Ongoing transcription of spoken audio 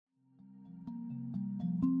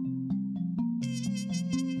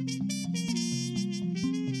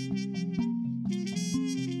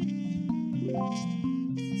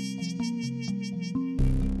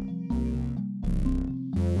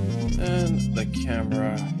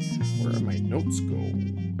camera. Where my notes go?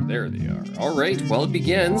 There they are. All right, well, it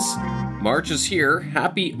begins. March is here.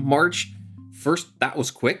 Happy March 1st. That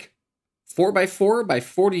was quick. 4x4 by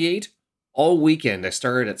 48 all weekend. I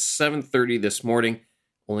started at 7:30 this morning,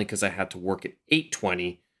 only because I had to work at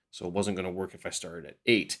 8:20, so it wasn't going to work if I started at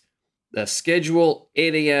 8. The schedule,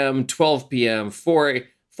 8 a.m., 12 p.m., 4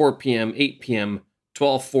 p.m., 8 p.m.,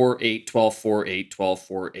 12-4, 8, 12-4, 8,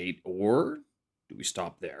 12-4, 8, or do we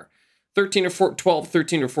stop there? 12,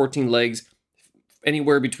 13 or 14 legs,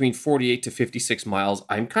 anywhere between 48 to 56 miles.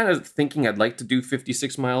 I'm kind of thinking I'd like to do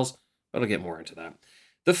 56 miles, but I'll get more into that.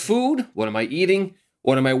 The food, what am I eating?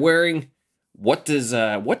 What am I wearing? Where did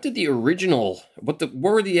the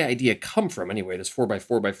idea come from anyway? This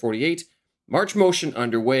 4x4 by 48. March motion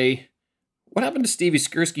underway. What happened to Stevie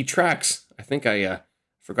Skursky tracks? I think I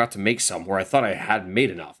forgot to make some where I thought I had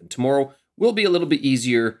made enough. And tomorrow will be a little bit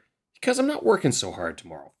easier because I'm not working so hard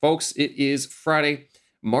tomorrow. Folks, it is Friday,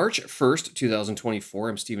 March 1st, 2024.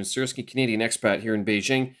 I'm Steven Skursky, Canadian expat here in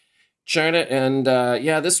Beijing, China. And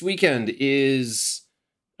this weekend is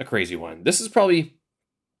a crazy one. This is probably,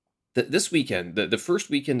 this weekend, the first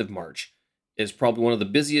weekend of March, is probably one of the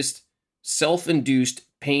busiest self-induced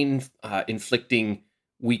pain-inflicting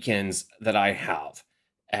weekends that I have.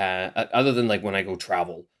 Other than like when I go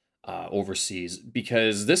travel overseas,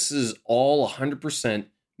 because this is all 100%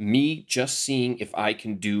 me just seeing if I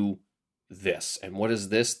can do this. And what is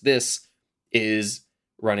this? This is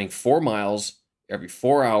running 4 miles every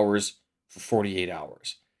 4 hours for 48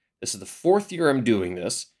 hours. This is the 4th year I'm doing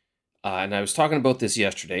this. And I was talking about this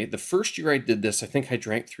yesterday. The first year I did this, I think I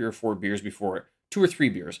drank 3 or 4 beers before, 2 or 3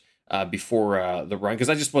 beers before the run, because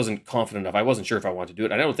I just wasn't confident enough. I wasn't sure if I wanted to do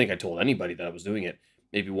it. I don't think I told anybody that I was doing it.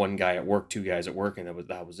 Maybe one guy at work, 2 guys at work, and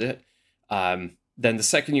that was it. Then the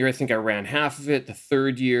second year, I think I ran half of it. The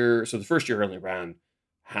third year, so the first year I only ran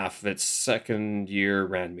half of it. Second year,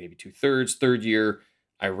 ran maybe 2/3. Third year,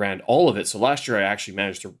 I ran all of it. So last year, I actually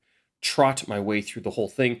managed to trot my way through the whole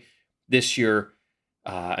thing. This year,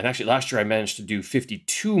 and actually last year, I managed to do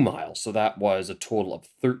 52 miles. So that was a total of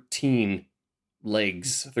 13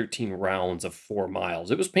 legs, 13 rounds of 4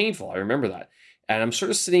 miles. It was painful. I remember that. And I'm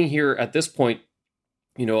sort of sitting here at this point.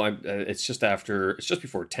 You know, it's just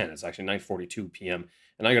before 10. It's actually 9:42 p.m.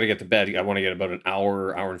 And I got to get to bed. I want to get about an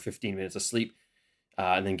hour and 15 minutes of sleep,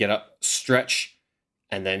 and then get up, stretch,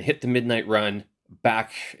 and then hit the midnight run,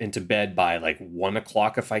 back into bed by like 1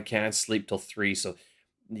 o'clock if I can, sleep till 3. So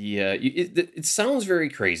it sounds very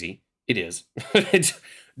crazy. It is.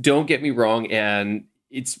 Don't get me wrong. And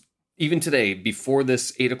it's even today, before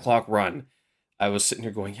this 8 o'clock run, I was sitting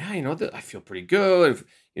here going, yeah, I feel pretty good.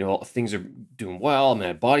 Things are doing well.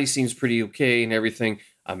 My body seems pretty okay and everything.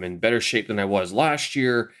 I'm in better shape than I was last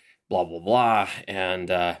year, blah, blah, blah. And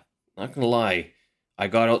not going to lie, I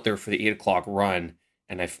got out there for the 8 o'clock run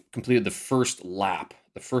and I completed the first lap,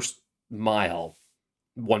 the first mile,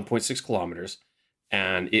 1.6 kilometers.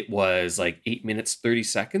 And it was like 8 minutes, 30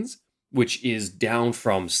 seconds, which is down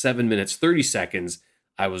from 7 minutes, 30 seconds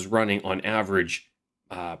I was running on average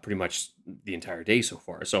pretty much the entire day so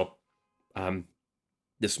far. So,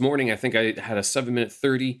 this morning, I think I had a 7-minute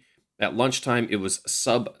 30. At lunchtime, it was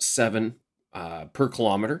sub 7 per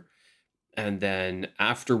kilometer. And then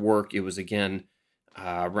after work, it was again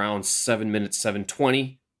around 7 minutes,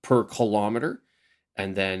 7:20 per kilometer.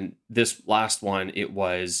 And then this last one, it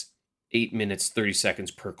was 8 minutes, 30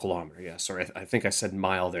 seconds per kilometer. Yeah, sorry, I think I said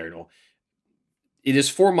mile there. No, it is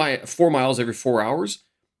 4 miles every 4 hours.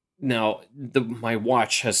 Now, my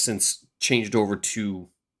watch has since changed over to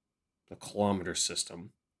the kilometer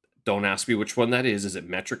system. Don't ask me which one that is. Is it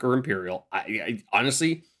metric or imperial? I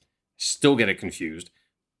honestly still get it confused.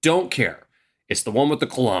 Don't care. It's the one with the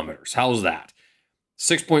kilometers. How's that?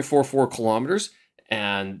 6.44 kilometers.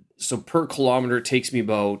 And so per kilometer it takes me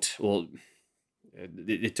about,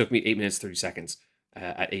 it took me 8 minutes, 30 seconds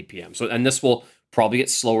at 8 p.m. So, and this will probably get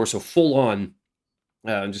slower. So full on,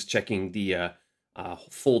 I'm just checking the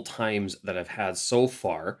full times that I've had so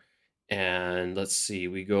far. And let's see,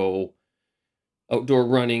 we go outdoor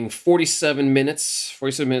running 47 minutes,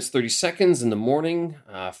 30 seconds in the morning,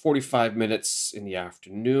 45 minutes in the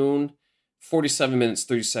afternoon, 47 minutes,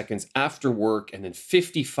 30 seconds after work, and then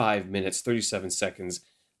 55 minutes, 37 seconds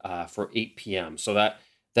for 8 p.m. So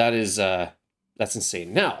that's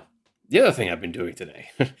insane. Now, the other thing I've been doing today,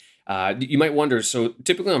 you might wonder, so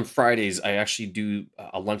typically on Fridays, I actually do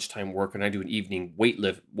a lunchtime work and I do an evening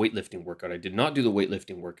weightlifting workout. I did not do the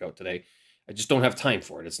weightlifting workout today. I just don't have time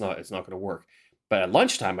for it. It's not going to work. But at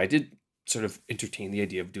lunchtime, I did sort of entertain the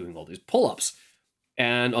idea of doing all these pull-ups.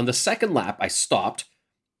 And on the second lap, I stopped.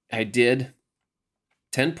 I did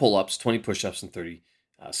 10 pull-ups, 20 push-ups, and 30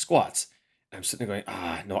 squats. I'm sitting there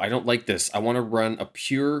going, no, I don't like this. I want to run a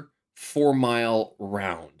pure 4 mile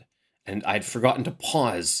round. And I'd forgotten to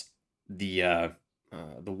pause the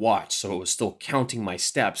watch, so it was still counting my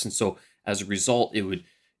steps. And so as a result,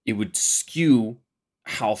 it would skew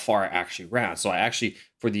how far I actually ran. So I actually,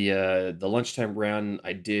 for the lunchtime run,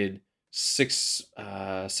 I did 6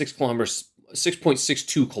 kilometers,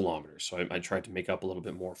 6.62 kilometers. So I tried to make up a little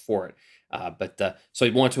bit more for it. But so I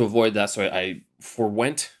wanted to avoid that. So I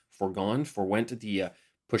forwent the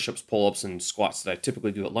push-ups, pull-ups, and squats that I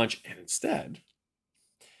typically do at lunch, and instead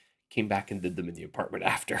came back and did them in the apartment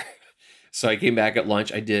after. So I came back at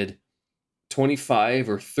lunch. I did 25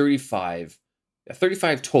 or 35,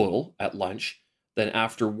 35 total at lunch. Then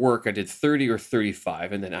after work, I did 30 or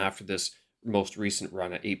 35. And then after this most recent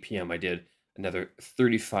run at 8 p.m., I did another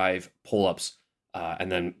 35 pull-ups. And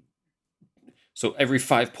then, so every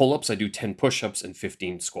 5 pull-ups, I do 10 push-ups and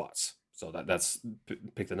 15 squats. So that's,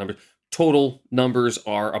 pick the numbers. Total numbers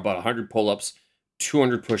are about 100 pull-ups,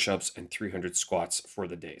 200 push-ups, and 300 squats for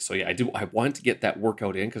the day. So yeah, I wanted to get that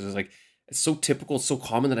workout in because it's so typical, it's so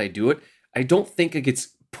common that I do it. I don't think it gets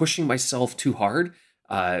pushing myself too hard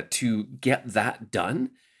to get that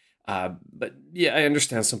done. But yeah, I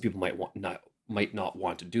understand some people might not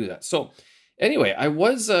want to do that. So anyway, I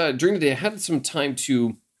was during the day, I had some time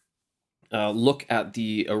to look at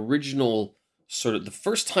the original, sort of the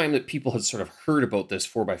first time that people had sort of heard about this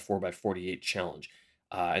 4x4x48 challenge.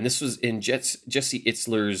 And this was in Jesse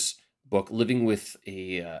Itzler's book, Living with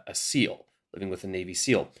a SEAL, Living with a Navy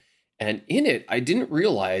SEAL. And in it, I didn't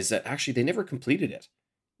realize that actually they never completed it.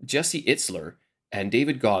 Jesse Itzler and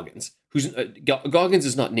David Goggins, Goggins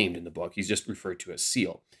is not named in the book, he's just referred to as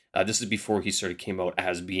SEAL. This is before he sort of came out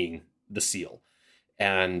as being the SEAL.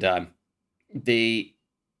 And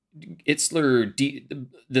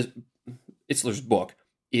Itzler's book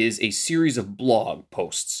is a series of blog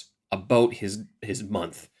posts about his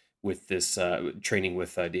month with this training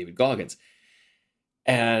with David Goggins.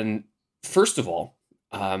 And first of all,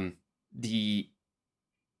 the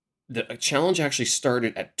challenge actually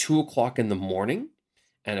started at 2:00 in the morning,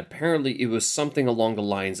 and apparently it was something along the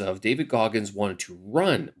lines of David Goggins wanted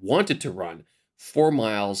to run 4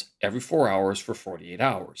 miles every 4 hours for 48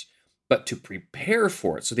 hours. But to prepare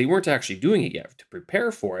for it, so they weren't actually doing it yet. To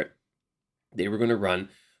prepare for it, they were going to run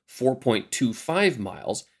 4.25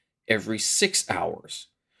 miles every 6 hours.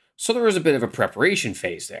 So there was a bit of a preparation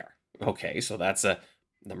phase there. Okay, so that's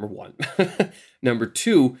number one. Number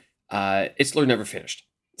two, Itzler never finished.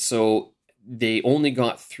 So they only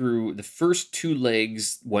got through the first 2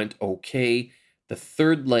 legs, went okay. The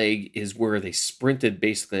third leg is where they sprinted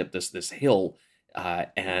basically up this hill,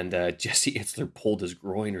 and Jesse Itzler pulled his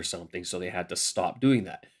groin or something, so they had to stop doing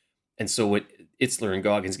that. And so when Itzler and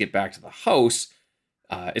Goggins get back to the house,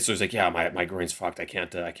 Itzler's like, yeah, my groin's fucked. I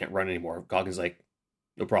can't run anymore. Goggins like,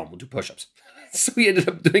 no problem, we'll do push-ups. So he ended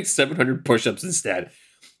up doing 700 push-ups instead.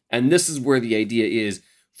 And this is where the idea is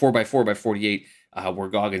 4x4x48, where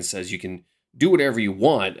Goggins says you can do whatever you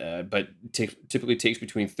want, but typically takes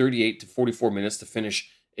between 38 to 44 minutes to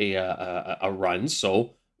finish a run.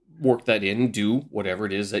 So work that in, do whatever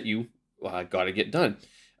it is that you got to get done.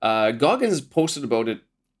 Goggins posted about it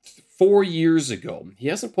 4 years ago. He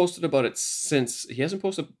hasn't posted about it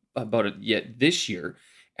yet this year.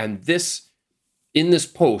 And in this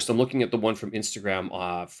post, I'm looking at the one from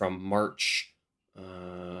Instagram from March.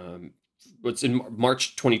 It's in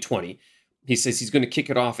March 2020. He says he's going to kick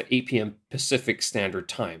it off at 8 p.m. Pacific Standard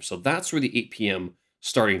Time. So that's where the 8 p.m.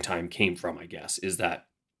 starting time came from, I guess, is that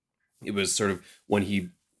it was sort of when he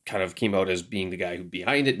kind of came out as being the guy who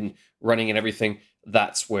behind it and running and everything.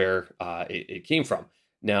 That's where it came from.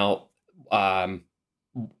 Now I'm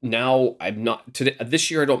not today. This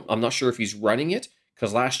year, I'm not sure if he's running it,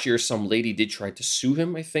 because last year some lady did try to sue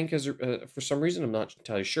him, I think, as for some reason. I'm not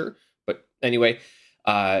entirely sure. But anyway,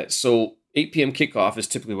 so 8 p.m. kickoff is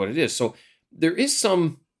typically what it is. So there is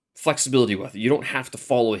some flexibility with it. You don't have to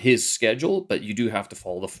follow his schedule, but you do have to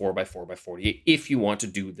follow the 4x4x48 if you want to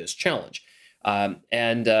do this challenge.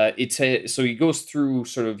 So he goes through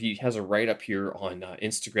he has a write-up here on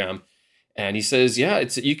Instagram, and he says, yeah,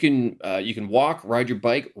 you can walk, ride your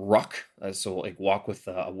bike, ruck, so like walk with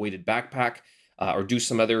a weighted backpack, or do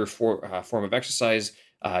some other form of exercise.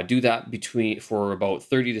 Do that for about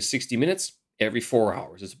 30 to 60 minutes every 4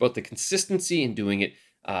 hours. It's about the consistency in doing it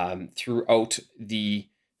throughout the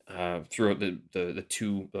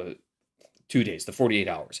 2 days, the 48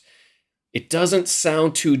 hours. It doesn't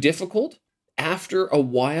sound too difficult. After a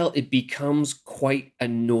while, it becomes quite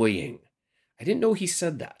annoying. I didn't know he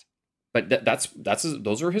said that, but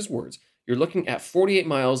those are his words. You're looking at 48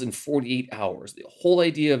 miles in 48 hours. The whole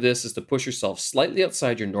idea of this is to push yourself slightly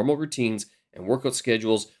outside your normal routines and workout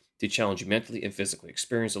schedules to challenge you mentally and physically.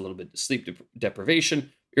 Experience a little bit of sleep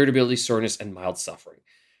deprivation, irritability, soreness, and mild suffering.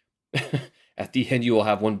 At the end, you will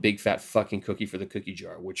have one big fat fucking cookie for the cookie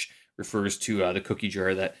jar, which refers to the cookie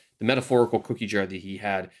jar the metaphorical cookie jar that he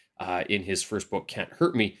had in his first book, Can't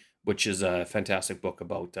Hurt Me, which is a fantastic book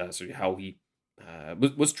about sort of how he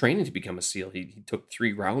was training to become a SEAL. He took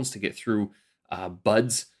 3 rounds to get through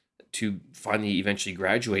buds to finally eventually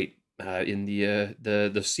graduate in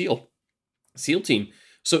the SEAL team.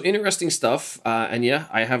 So interesting stuff. And yeah,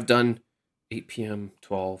 I have done 8 p.m.,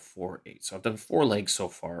 12, 4, 8. So I've done 4 legs so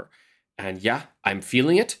far. And yeah, I'm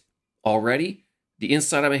feeling it already. The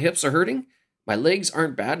inside of my hips are hurting. My legs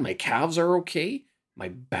aren't bad. My calves are okay. My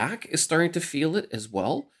back is starting to feel it as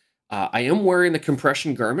well. I am wearing the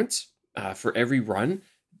compression garments for every run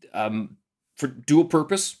for dual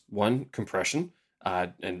purpose. 1, compression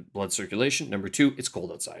and blood circulation. Number 2, it's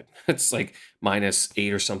cold outside. It's like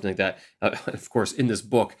 -8 or something like that. Of course, in this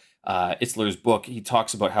book, Itzler's book, he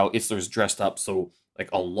talks about how Itzler's dressed up so like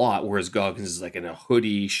a lot, whereas Goggins is like in a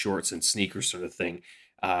hoodie, shorts, and sneakers sort of thing.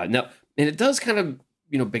 Now, and it does kind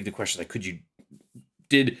of, beg the question, like,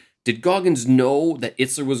 did Goggins know that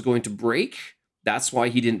Itzler was going to break? That's why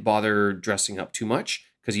he didn't bother dressing up too much,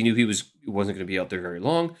 because he knew he wasn't going to be out there very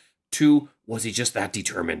long. 2, was he just that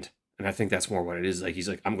determined? And I think that's more what it is. Like, he's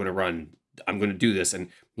like, I'm going to run, I'm going to do this. And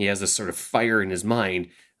he has this sort of fire in his mind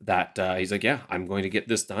that he's like, yeah, I'm going to get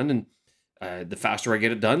this done. And the faster I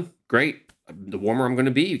get it done, great. The warmer I'm going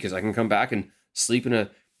to be, because I can come back and sleep in a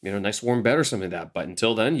nice warm bed or something like that. But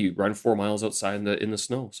until then, you run 4 miles outside in the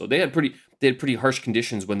snow. So they had pretty harsh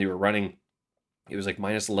conditions when they were running. It was like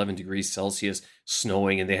 -11 degrees Celsius,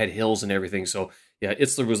 snowing, and they had hills and everything. So yeah,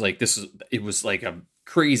 Itzler was like, it was like a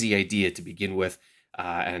crazy idea to begin with.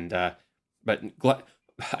 But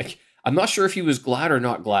I'm not sure if he was glad or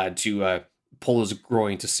not glad to pull his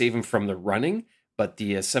groin to save him from the running. But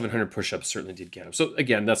the 700 push-ups certainly did get him. So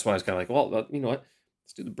again, that's why I was kind of like, well, you know what?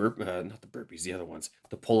 Let's do the not the burpees, the other ones,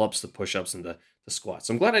 the pull-ups, the push-ups, and the squats.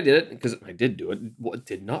 So I'm glad I did it, because I did do it. It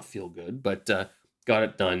did not feel good, but got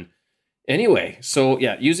it done anyway. So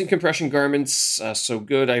yeah, using compression garments, so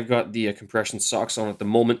good. I've got the compression socks on at the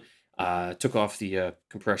moment. Took off the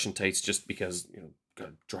compression tights just because got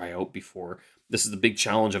to dry out before. This is the big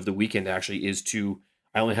challenge of the weekend. Actually, is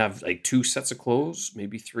I only have like 2 sets of clothes,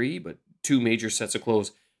 maybe 3, but 2 major sets of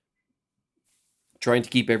clothes, trying to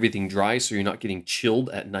keep everything dry so you're not getting chilled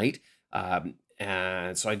at night.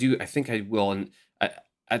 And so I think I will. And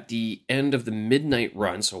at the end of the midnight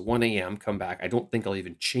run, so 1 a.m., come back. I don't think I'll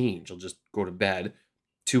even change. I'll just go to bed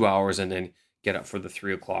 2 hours and then get up for the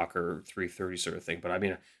 3 o'clock or 3:30 sort of thing. But I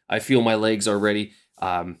mean, I feel my legs already.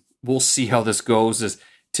 We'll see how this goes.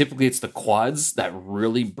 Typically it's the quads that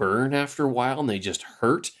really burn after a while and they just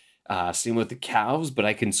hurt. Same with the calves, but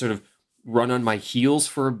I can sort of run on my heels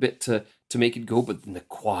for a bit to make it go, but in the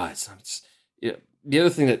quads, the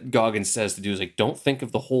other thing that Goggins says to do is like, don't think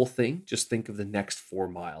of the whole thing, just think of the next 4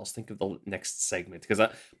 miles, think of the next segment, because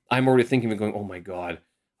I'm already thinking of going, oh my god,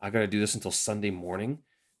 I gotta do this until Sunday morning.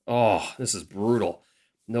 Oh, this is brutal.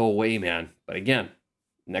 No way, man. But again,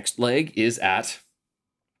 next leg is at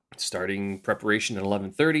starting preparation at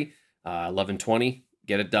 11:30, 11:20,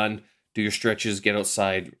 get it done, do your stretches, get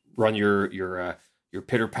outside, run your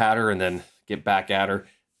pitter patter, and then get back at her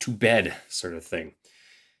to bed, sort of thing.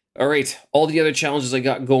 All right, all the other challenges I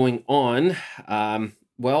got going on.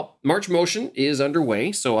 Well, March Motion is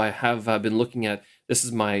underway, so I have been looking at, this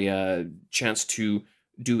is my chance to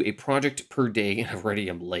do a project per day, and already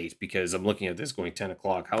I'm late because I'm looking at this going 10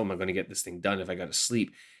 o'clock. How am I going to get this thing done if I got to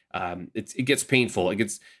sleep? It gets painful.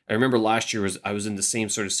 I remember last year I was in the same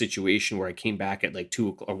sort of situation where I came back at like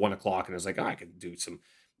 2 or 1 o'clock, and I was like, I could do some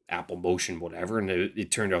Apple Motion, whatever. And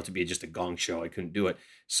it turned out to be just a gong show. I couldn't do it.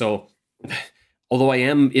 So although I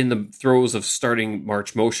am in the throes of starting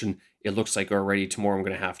March Motion, it looks like already tomorrow I'm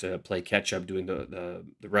going to have to play catch up doing the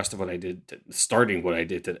rest of what I did, starting what I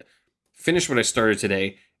did to finish what I started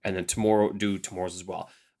today, and then tomorrow do tomorrow's as well.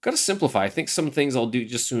 Got to simplify. I think some things I'll do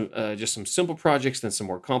just some simple projects, then some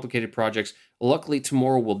more complicated projects. Luckily,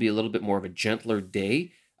 tomorrow will be a little bit more of a gentler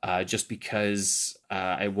day, just because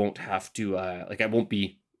I won't have to, I won't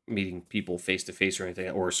be meeting people face to face or anything,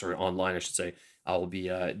 or sorry, online, I should say. I will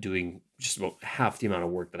be doing just about half the amount of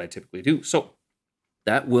work that I typically do. So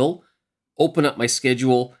that will open up my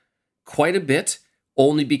schedule quite a bit,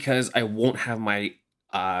 only because I won't have my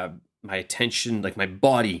attention, like my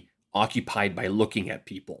body, occupied by looking at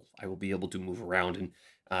people. I will be able to move around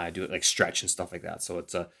and do it, like stretch and stuff like that. So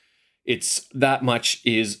it's that much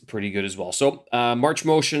is pretty good as well. So March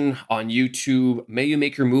Motion on YouTube, May You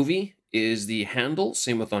Make Your Movie is the handle.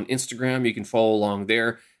 Same with on Instagram. You can follow along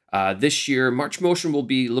there. This year, March Motion will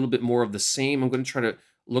be a little bit more of the same. I'm going to try to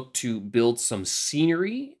look to build some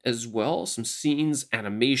scenery as well, some scenes,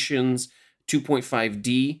 animations,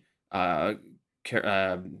 2.5D,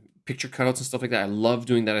 picture cutouts and stuff like that. I love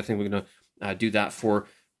doing that. I think we're going to do that for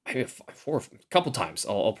maybe for a couple times.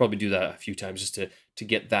 I'll probably do that a few times just to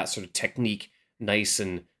get that sort of technique nice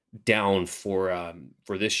and down for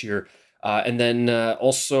this year. And then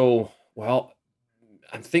also, well,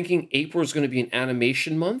 I'm thinking April is going to be an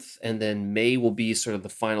animation month, and then May will be sort of the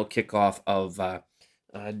final kickoff of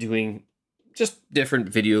doing just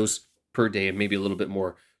different videos per day and maybe a little bit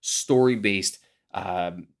more story-based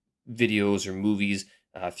videos or movies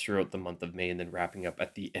throughout the month of May, and then wrapping up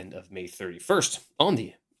at the end of May 31st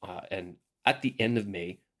and at the end of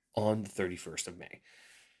May on the 31st of May.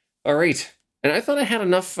 All right. And I thought I had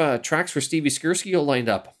enough tracks for Stevie Skirsky all lined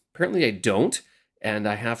up. Apparently I don't, and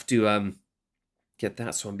I have to get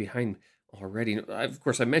that, so I'm behind already. Of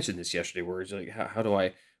course, I mentioned this yesterday, where it's like, how do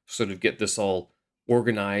I sort of get this all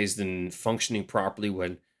organized and functioning properly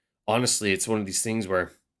when, honestly, it's one of these things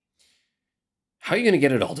where, how are you going to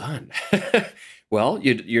get it all done? Well,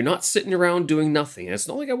 you're not sitting around doing nothing. And it's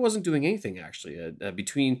not like I wasn't doing anything, actually.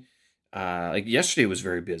 Between, like yesterday was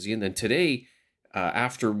very busy, and then today,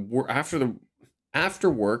 after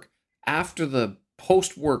the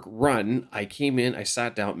post-work run, I came in, I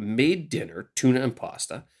sat down, made dinner, tuna and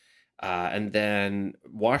pasta, and then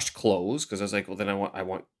washed clothes, because I was like, well, then I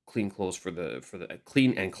want clean clothes for the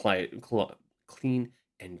clean and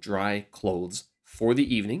dry clothes for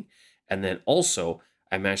the evening. And then also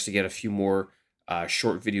I managed to get a few more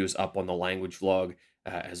short videos up on the language vlog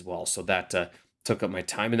as well. So that took up my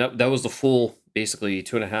time, and that was the full basically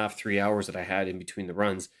 2.5, 3 hours that I had in between the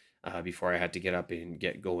runs. Before I had to get up and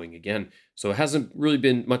get going again. So it hasn't really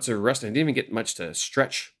been much of a rest. I didn't even get much to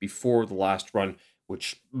stretch before the last run,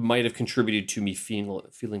 which might have contributed to me feeling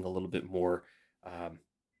a little bit more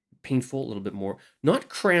painful, a little bit more, not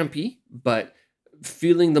crampy, but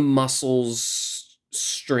feeling the muscles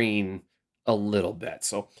strain a little bit.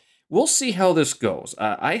 So we'll see how this goes.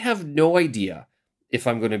 I have no idea if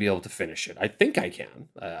I'm going to be able to finish it. I think I can.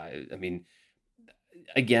 I mean,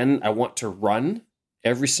 again, I want to run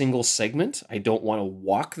every single segment. I don't want to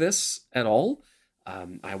walk this at all.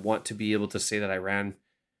 I want to be able to say that I ran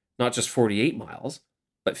not just 48 miles,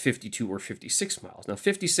 but 52 or 56 miles. Now,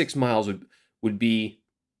 56 miles would be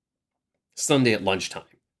Sunday at lunchtime.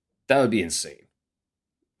 That would be insane.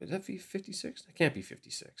 Would that be 56? That can't be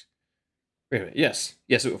 56. Wait a minute.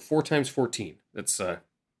 Yes, 4 times 14. That's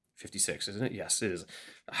 56, isn't it? Yes, it is.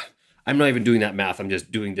 I'm not even doing that math. I'm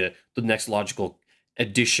just doing the next logical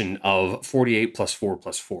addition of 48 plus 4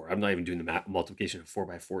 plus 4. I'm not even doing the multiplication of 4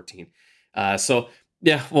 by 14. So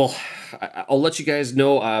yeah, well, I'll let you guys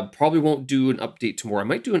know. Probably won't do an update tomorrow. I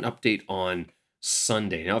might do an update on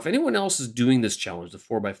Sunday. Now, if anyone else is doing this challenge, the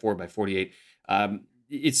 4x4 by 48,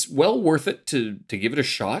 it's well worth it to give it a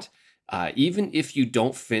shot, even if you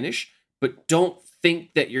don't finish. But don't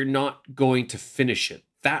think that you're not going to finish it.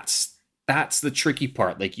 That's the tricky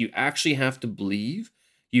part. Like, you actually have to believe.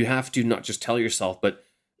 You have to not just tell yourself, but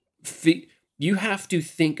you have to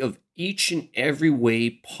think of each and every way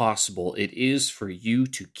possible it is for you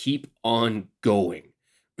to keep on going.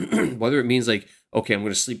 Whether it means like, okay, I'm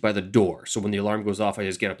going to sleep by the door, so when the alarm goes off, I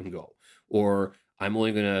just get up and go. Or I'm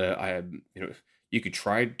only going to, you could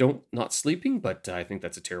try not sleeping, but I think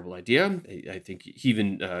that's a terrible idea. I think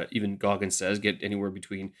even Goggins says get anywhere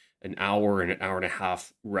between an hour and an hour and a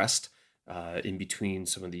half rest in between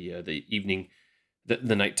some of the evening,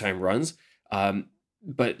 the nighttime runs.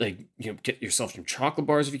 But get yourself some chocolate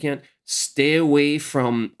bars if you can. Stay away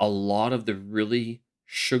from a lot of the really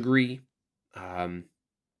sugary,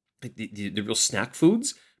 like the real snack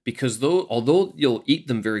foods, because although you'll eat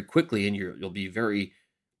them very quickly and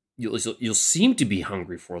you'll seem to be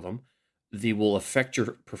hungry for them, they will affect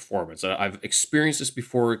your performance. I've experienced this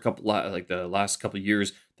before the last couple of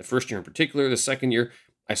years. The first year in particular, the second year,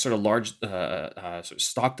 I sort of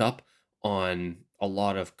stocked up on a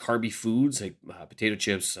lot of carby foods like potato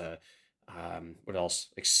chips, what else?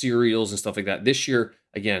 Like cereals and stuff like that. This year,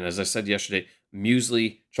 again, as I said yesterday,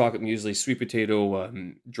 muesli, chocolate muesli, sweet potato,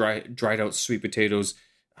 dried out sweet potatoes,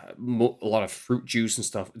 a lot of fruit juice and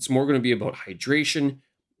stuff. It's more going to be about hydration,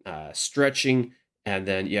 stretching, and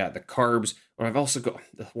then the carbs. And I've also got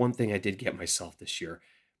the one thing I did get myself this year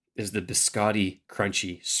is the biscotti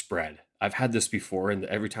crunchy spread. I've had this before, and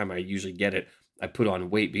every time I usually get it, I put on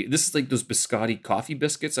weight. This is like those biscotti coffee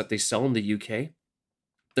biscuits that they sell in the UK.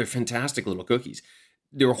 They're fantastic little cookies.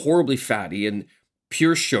 They're horribly fatty and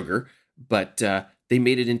pure sugar, but they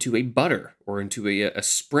made it into a butter or into a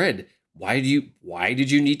spread. Why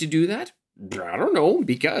did you need to do that? I don't know,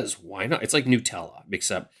 because why not? It's like Nutella,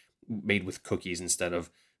 except made with cookies instead of,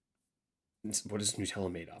 what is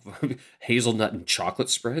Nutella made of? Hazelnut and chocolate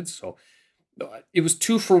spreads. So it was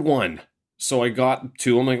 2 for 1. So I got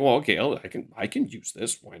 2. I'm like, well, okay, I can use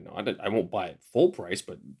this. Why not? I won't buy it full price,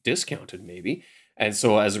 but discounted maybe. And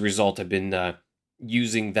so as a result, I've been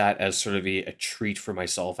using that as sort of a treat for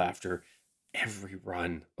myself after every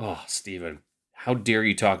run. Oh, Stephen, how dare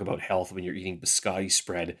you talk about health when you're eating biscotti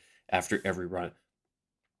spread after every run?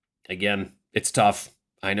 Again, it's tough.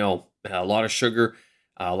 I know. A lot of sugar,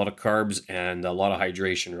 a lot of carbs, and a lot of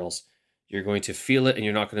hydration, or else you're going to feel it and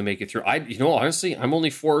you're not going to make it through. Honestly, I'm only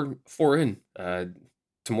four in.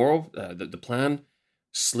 Tomorrow, the plan: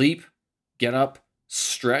 sleep, get up,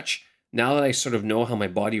 stretch. Now that I sort of know how my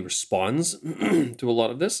body responds to a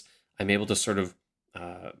lot of this, I'm able to sort of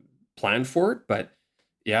plan for it. But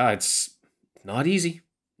yeah, it's not easy.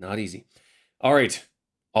 Not easy. All right,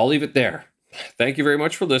 I'll leave it there. Thank you very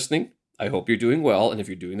much for listening. I hope you're doing well. And if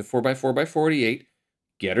you're doing the 4x4x48,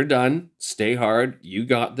 get her done. Stay hard. You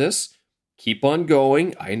got this. Keep on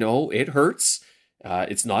going. I know it hurts.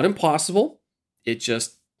 It's not impossible. It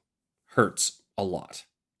just hurts a lot,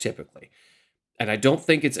 typically. And I don't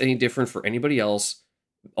think it's any different for anybody else,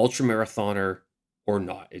 ultramarathoner or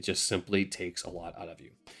not. It just simply takes a lot out of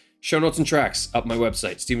you. Show notes and tracks up my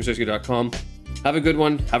website, stevensersky.com. Have a good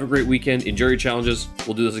one. Have a great weekend. Enjoy your challenges.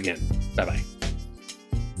 We'll do this again. Bye-bye.